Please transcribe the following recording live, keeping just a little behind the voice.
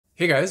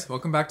Hey guys,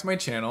 welcome back to my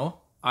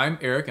channel. I'm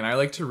Eric and I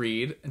like to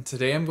read, and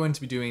today I'm going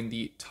to be doing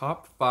the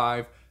top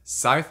 5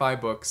 sci-fi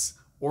books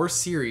or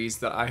series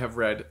that I have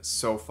read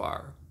so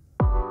far.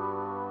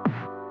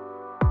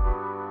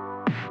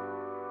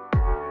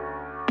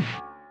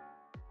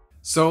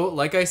 So,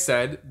 like I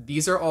said,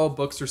 these are all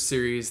books or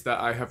series that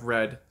I have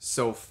read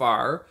so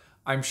far.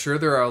 I'm sure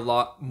there are a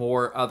lot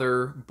more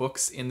other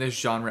books in this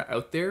genre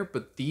out there,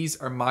 but these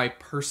are my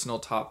personal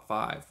top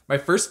 5. My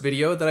first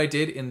video that I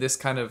did in this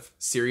kind of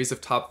series of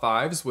top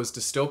 5s was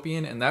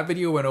dystopian, and that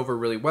video went over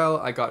really well.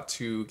 I got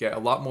to get a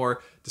lot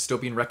more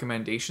dystopian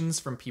recommendations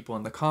from people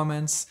in the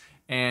comments,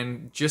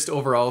 and just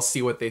overall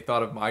see what they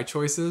thought of my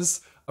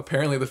choices.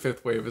 Apparently the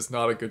fifth wave is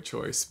not a good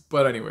choice,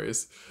 but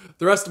anyways,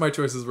 the rest of my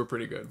choices were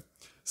pretty good.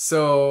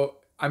 So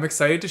I'm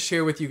excited to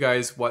share with you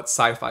guys what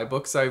sci-fi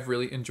books I've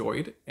really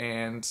enjoyed,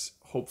 and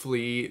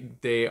hopefully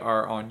they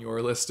are on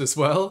your list as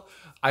well.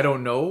 I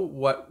don't know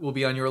what will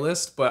be on your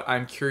list, but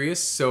I'm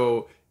curious.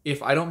 So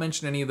if I don't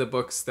mention any of the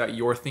books that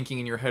you're thinking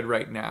in your head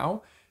right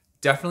now,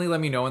 definitely let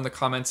me know in the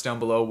comments down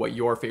below what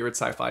your favorite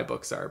sci-fi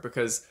books are,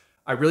 because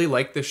I really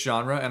like this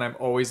genre and I'm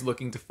always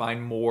looking to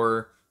find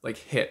more like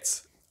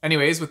hits.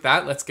 Anyways, with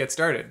that, let's get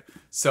started.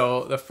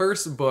 So the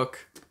first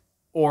book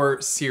or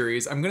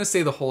series, I'm gonna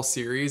say the whole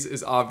series,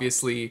 is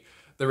obviously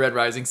the Red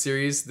Rising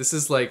series. This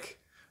is like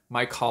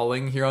my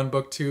calling here on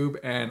BookTube,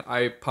 and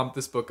I pump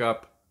this book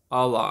up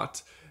a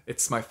lot.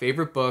 It's my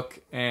favorite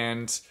book,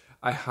 and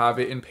I have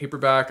it in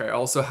paperback. I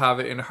also have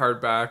it in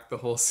hardback, the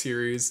whole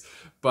series.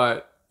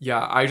 But yeah,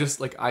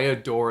 I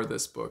adore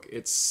this book.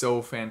 It's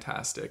so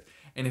fantastic.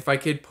 And if I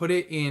could put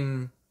it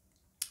in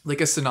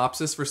like a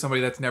synopsis for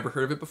somebody that's never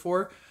heard of it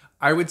before,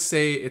 I would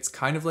say it's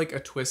kind of like a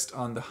twist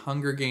on the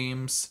Hunger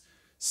Games,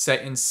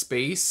 set in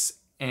space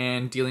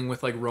and dealing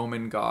with like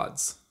Roman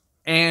gods.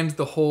 And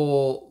the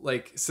whole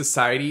like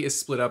society is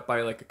split up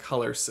by like a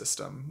color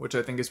system, which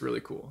I think is really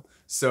cool.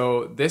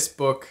 So this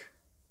book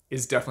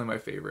is definitely my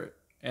favorite.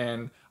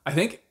 And I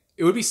think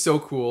it would be so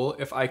cool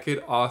if I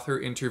could author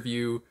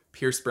interview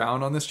Pierce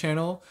Brown on this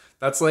channel.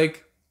 That's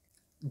like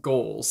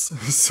goals.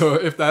 So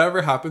if that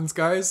ever happens,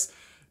 guys,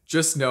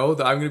 just know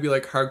that I'm going to be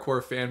like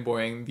hardcore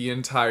fanboying the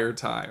entire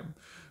time.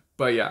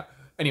 But yeah,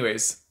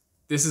 anyways,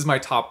 this is my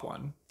top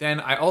one. Then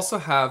I also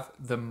have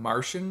The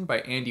Martian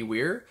by Andy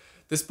Weir.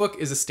 This book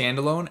is a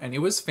standalone and it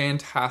was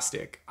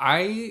fantastic.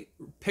 I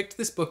picked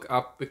this book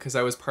up because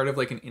I was part of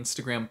like an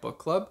Instagram book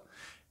club,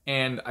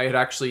 and I had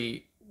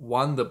actually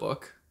won the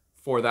book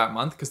for that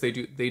month because they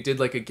did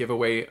like a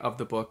giveaway of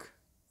the book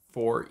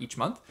for each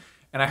month,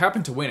 and I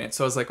happened to win it.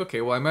 So I was like,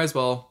 okay, well I might as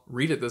well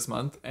read it this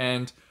month,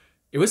 and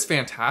it was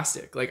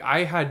fantastic. Like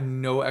I had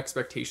no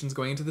expectations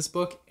going into this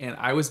book and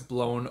I was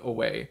blown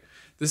away.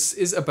 This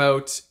is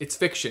about, it's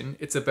fiction.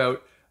 It's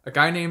about a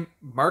guy named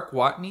Mark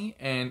Watney,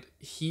 and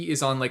he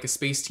is on like a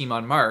space team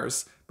on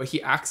Mars, but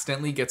he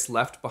accidentally gets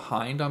left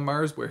behind on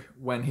Mars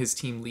when his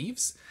team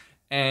leaves.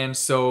 And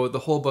so the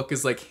whole book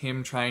is like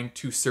him trying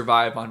to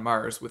survive on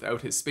Mars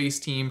without his space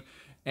team,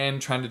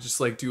 and trying to just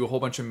like do a whole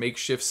bunch of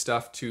makeshift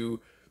stuff to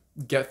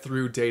get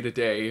through day to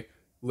day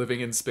living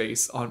in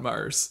space on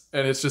Mars.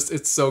 And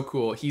it's so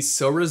cool. He's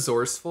so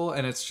resourceful,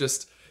 and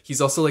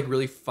he's also like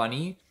really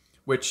funny,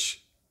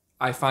 which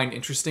I find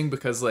interesting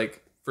because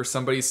like for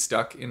somebody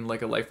stuck in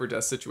like a life or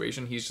death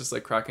situation, he's just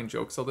like cracking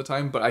jokes all the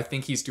time. But I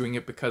think he's doing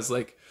it because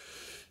like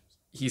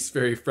he's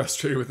very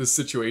frustrated with his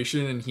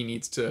situation and he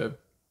needs to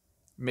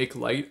make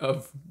light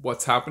of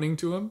what's happening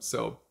to him.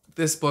 So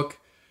this book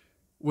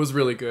was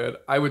really good.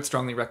 I would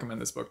strongly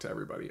recommend this book to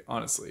everybody,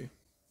 honestly.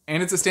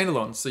 And it's a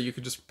standalone, so you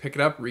could just pick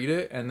it up, read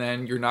it, and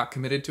then you're not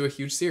committed to a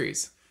huge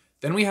series.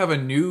 Then we have a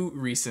new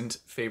recent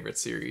favorite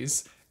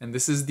series, and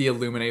this is the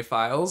Illuminae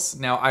Files.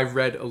 Now, I've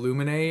read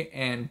Illuminae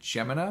and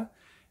Gemina,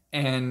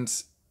 and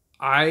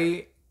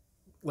my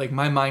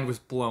mind was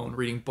blown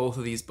reading both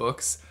of these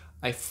books.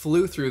 I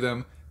flew through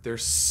them. They're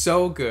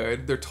so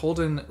good. They're told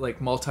in like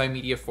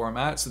multimedia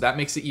format, so that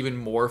makes it even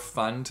more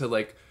fun to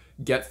like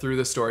get through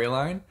the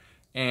storyline.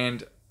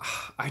 And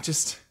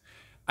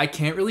I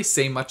can't really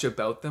say much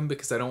about them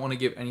because I don't want to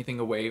give anything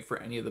away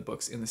for any of the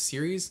books in the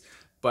series.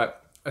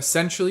 But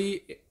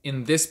essentially,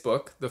 in this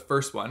book, the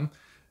first one,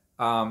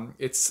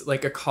 it's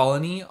like a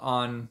colony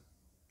on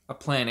a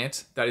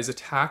planet that is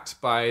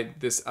attacked by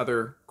this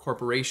other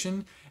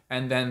corporation,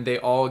 and then they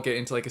all get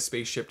into like a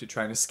spaceship to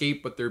try and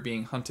escape, but they're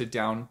being hunted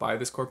down by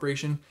this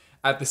corporation.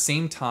 At the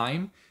same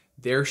time,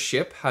 their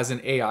ship has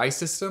an AI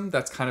system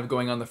that's kind of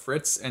going on the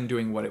fritz and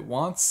doing what it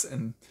wants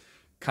and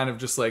kind of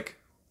just like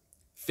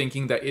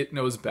thinking that it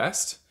knows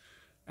best.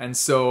 And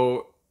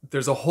so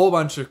there's a whole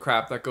bunch of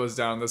crap that goes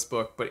down in this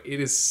book, but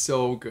it is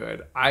so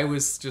good. I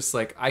was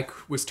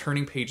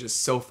turning pages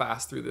so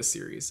fast through this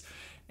series.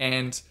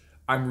 And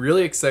I'm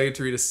really excited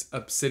to read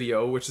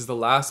Obsidio, which is the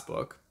last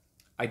book.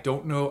 I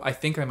don't know, I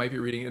think I might be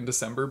reading it in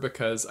December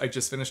because I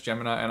just finished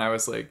Gemina and I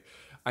was like,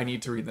 I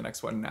need to read the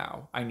next one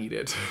now. I need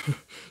it.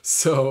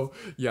 So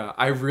yeah,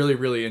 I really,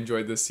 really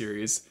enjoyed this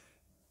series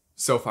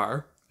so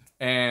far.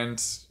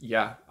 And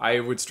yeah,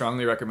 I would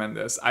strongly recommend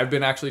this. I've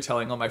been actually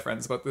telling all my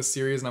friends about this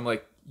series, and I'm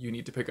like, you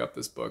need to pick up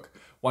this book.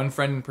 One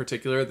friend in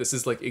particular, this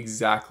is like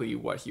exactly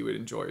what he would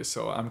enjoy.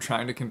 So I'm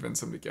trying to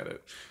convince him to get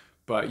it.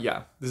 But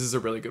yeah, this is a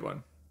really good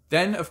one.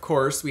 Then, of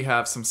course, we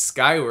have some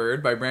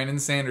Skyward by Brandon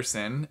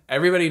Sanderson.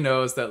 Everybody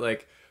knows that,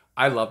 like,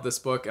 I love this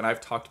book and I've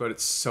talked about it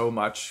so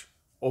much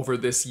over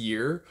this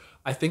year.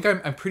 I think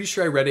I'm pretty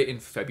sure I read it in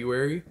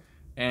February,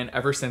 and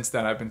ever since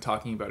then I've been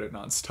talking about it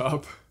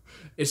nonstop.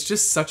 It's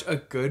just such a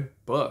good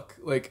book.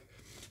 Like,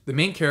 the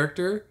main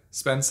character,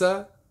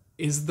 Spensa,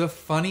 is the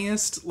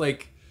funniest.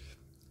 Like,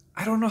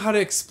 I don't know how to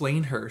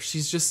explain her.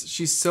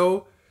 She's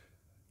so,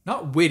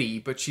 not witty,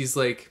 but she's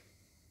like,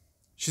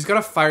 she's got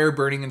a fire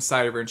burning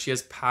inside of her and she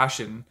has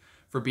passion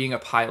for being a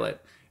pilot.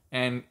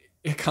 And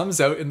it comes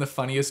out in the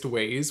funniest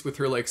ways with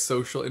her like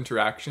social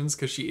interactions,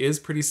 because she is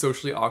pretty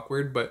socially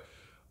awkward, but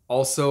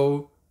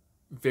also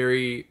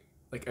very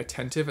like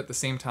attentive at the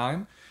same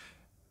time.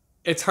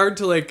 It's hard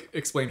to like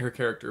explain her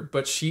character,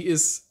 but she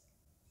is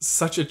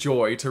such a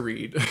joy to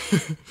read.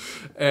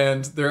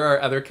 And there are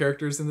other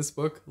characters in this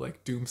book,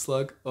 like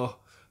Doomslug. Oh,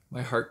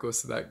 my heart goes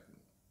to that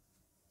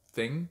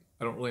thing.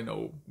 I don't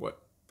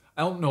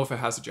know if it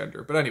has a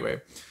gender, but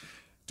anyway,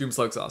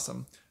 Doomslug's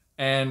awesome.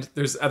 And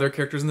there's other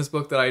characters in this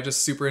book that I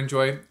just super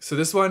enjoy. So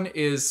this one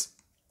is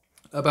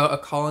about a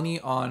colony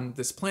on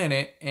this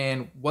planet,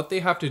 and what they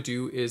have to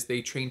do is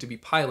they train to be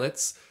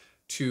pilots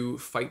to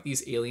fight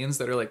these aliens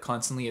that are like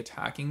constantly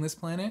attacking this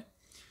planet.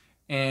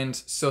 And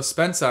so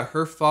Spensa,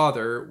 her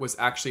father, was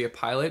actually a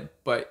pilot,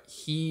 but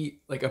he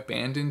like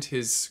abandoned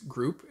his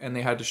group and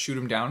they had to shoot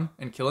him down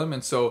and kill him.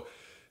 And so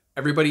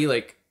everybody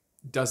like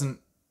doesn't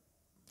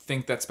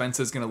think that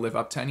Spensa is going to live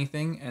up to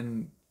anything,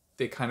 and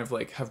they kind of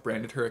like have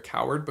branded her a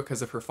coward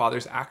because of her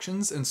father's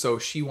actions. And so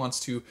she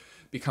wants to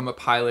become a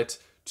pilot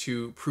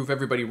to prove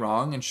everybody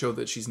wrong and show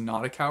that she's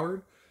not a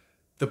coward.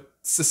 The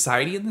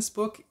society in this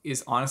book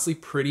is honestly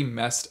pretty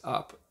messed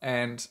up,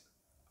 and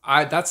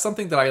that's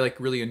something that I like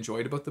really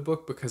enjoyed about the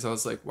book, because I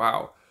was like,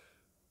 wow,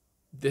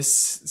 this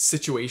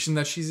situation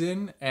that she's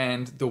in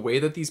and the way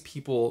that these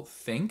people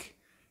think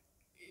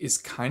is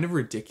kind of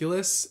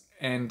ridiculous.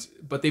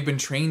 But they've been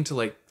trained to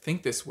like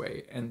think this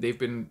way, and they've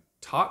been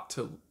taught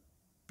to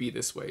be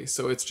this way.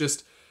 So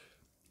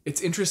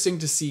it's interesting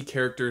to see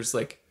characters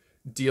like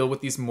deal with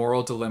these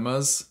moral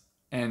dilemmas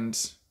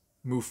and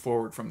move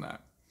forward from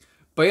that.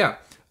 But yeah,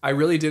 I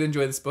really did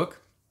enjoy this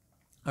book.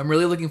 I'm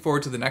really looking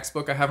forward to the next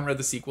book. I haven't read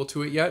the sequel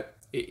to it yet.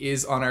 It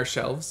is on our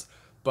shelves,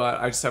 but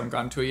I just haven't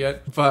gotten to it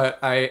yet. But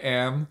I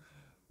am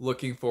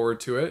looking forward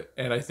to it,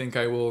 and I think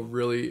I will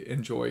really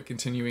enjoy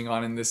continuing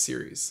on in this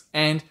series.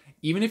 And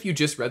even if you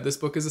just read this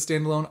book as a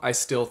standalone, I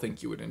still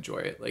think you would enjoy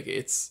it. Like,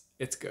 it's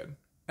good.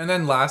 And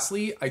then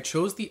lastly, I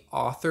chose the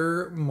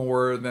author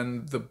more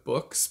than the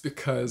books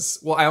because,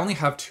 well, I only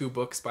have 2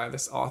 books by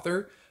this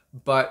author,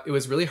 but it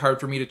was really hard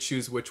for me to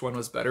choose which one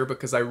was better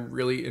because I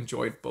really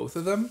enjoyed both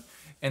of them.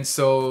 And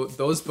so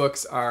those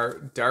books are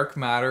Dark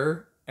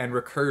Matter and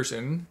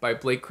Recursion by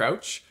Blake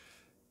Crouch.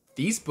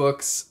 These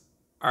books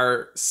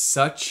are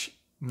such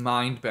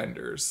mind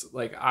benders.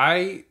 Like,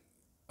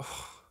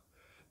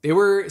 they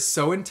were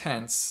so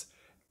intense,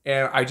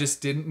 and I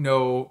just didn't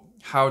know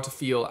how to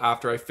feel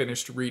after I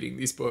finished reading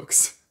these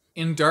books.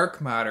 In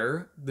Dark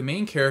Matter, the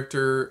main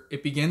character,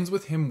 it begins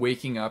with him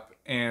waking up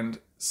and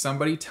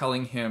somebody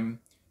telling him,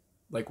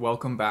 like,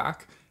 welcome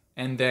back.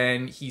 And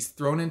then he's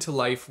thrown into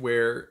life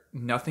where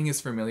nothing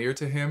is familiar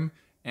to him,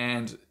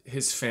 and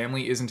his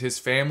family isn't his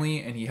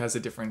family, and he has a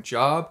different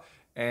job,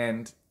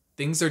 and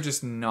things are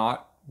just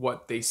not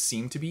what they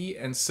seem to be.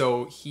 And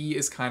so he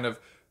is kind of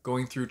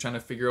going through trying to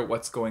figure out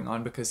what's going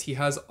on, because he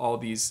has all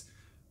these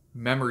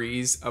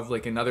memories of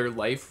like another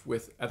life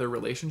with other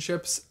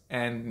relationships,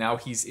 and now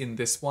he's in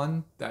this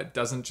one that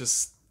doesn't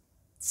just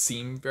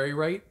seem very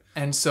right.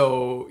 And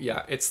so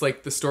yeah, it's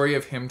like the story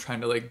of him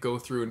trying to like go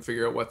through and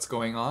figure out what's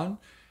going on.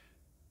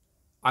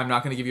 I'm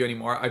not going to give you any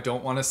more. I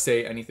don't want to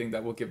say anything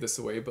that will give this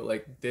away, but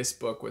like, this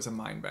book was a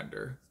mind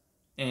bender,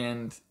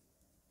 and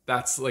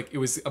that's like, it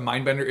was a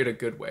mind bender in a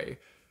good way.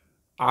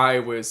 I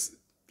was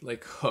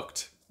like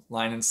hooked,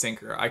 line and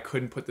sinker. I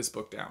couldn't put this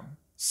book down.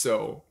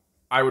 So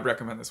I would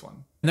recommend this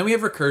one. And then we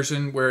have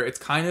Recursion, where it's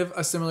kind of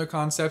a similar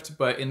concept,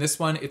 but in this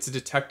one, it's a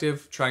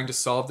detective trying to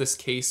solve this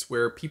case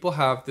where people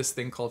have this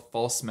thing called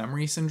false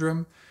memory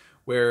syndrome,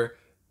 where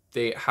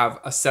they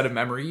have a set of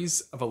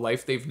memories of a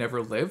life they've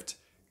never lived,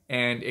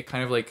 and it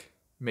kind of like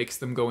makes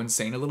them go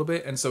insane a little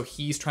bit. And so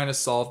he's trying to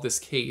solve this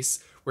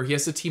case where he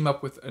has to team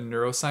up with a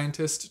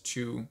neuroscientist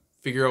to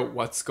figure out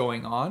what's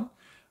going on.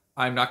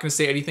 I'm not going to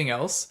say anything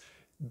else.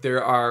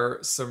 There are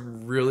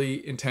some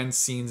really intense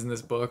scenes in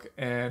this book,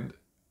 and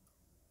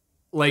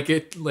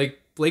like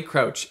Blake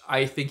Crouch,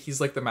 I think he's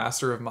like the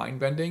master of mind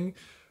bending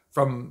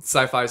from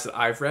sci-fis that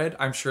I've read.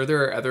 I'm sure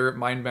there are other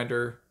mind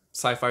bender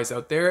sci-fis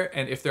out there,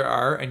 and if there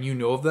are and you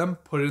know of them,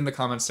 put it in the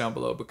comments down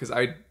below, because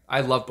I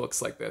love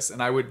books like this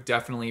and I would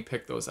definitely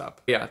pick those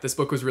up. Yeah, this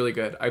book was really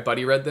good. I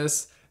buddy read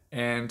this,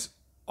 and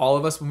all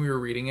of us when we were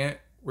reading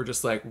it were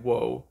just like,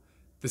 whoa,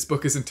 this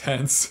book is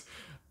intense.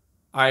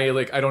 I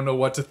don't know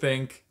what to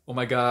think. Oh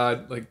my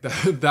god, like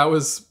that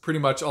was pretty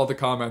much all the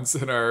comments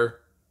in our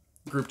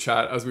group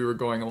chat as we were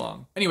going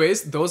along.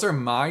 Anyways, those are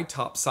my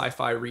top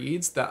sci-fi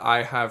reads that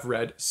I have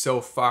read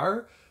so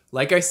far.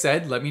 Like I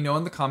said, let me know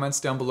in the comments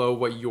down below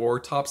what your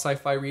top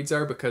sci-fi reads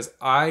are, because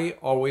I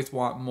always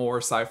want more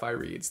sci-fi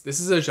reads. This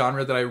is a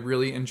genre that I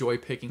really enjoy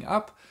picking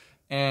up,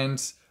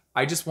 and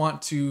I just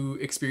want to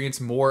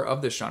experience more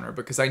of this genre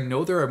because I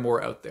know there are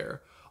more out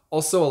there.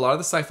 Also, a lot of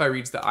the sci-fi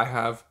reads that I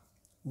have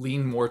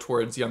lean more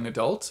towards young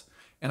adult,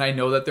 and I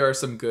know that there are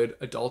some good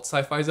adult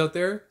sci-fis out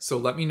there, so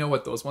let me know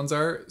what those ones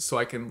are so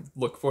I can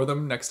look for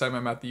them next time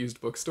I'm at the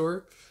used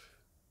bookstore.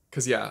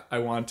 Because yeah, I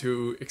want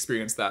to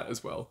experience that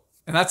as well.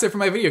 And that's it for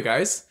my video,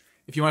 guys.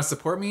 If you want to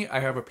support me, I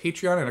have a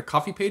Patreon and a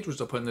Ko-fi page,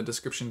 which I'll put in the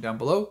description down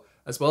below,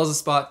 as well as a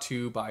spot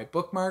to buy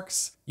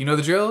bookmarks. You know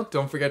the drill.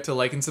 Don't forget to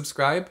like and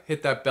subscribe.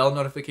 Hit that bell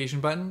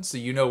notification button so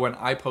you know when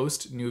I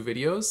post new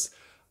videos.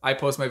 I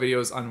post my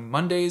videos on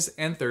Mondays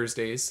and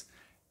Thursdays.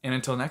 And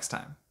until next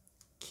time,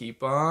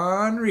 keep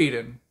on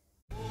reading.